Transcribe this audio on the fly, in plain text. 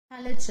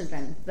Hello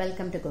children,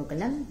 welcome to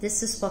Gokulam.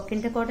 This is for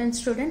kindergarten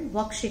student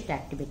worksheet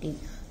activity.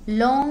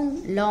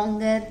 Long,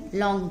 longer,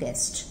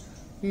 longest.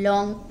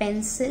 Long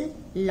pencil,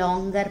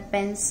 longer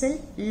pencil,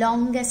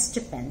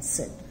 longest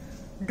pencil.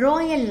 Draw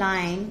a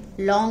line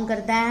longer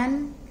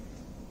than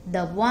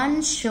the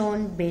one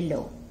shown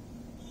below.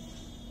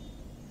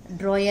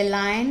 Draw a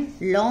line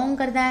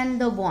longer than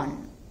the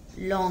one.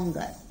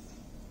 Longer.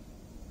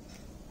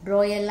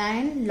 Draw a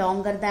line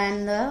longer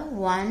than the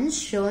one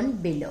shown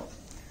below.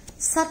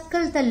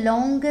 Circle the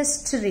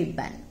longest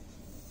ribbon.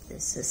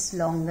 This is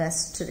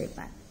longest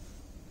ribbon.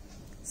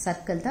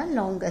 Circle the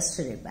longest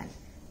ribbon.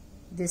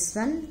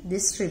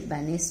 This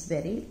ribbon is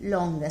very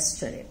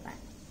longest ribbon.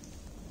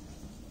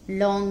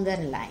 Longer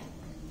line.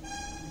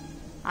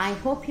 I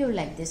hope you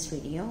like this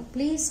video.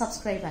 Please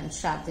subscribe and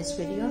share this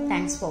video.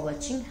 Thanks for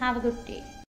watching. Have a good day.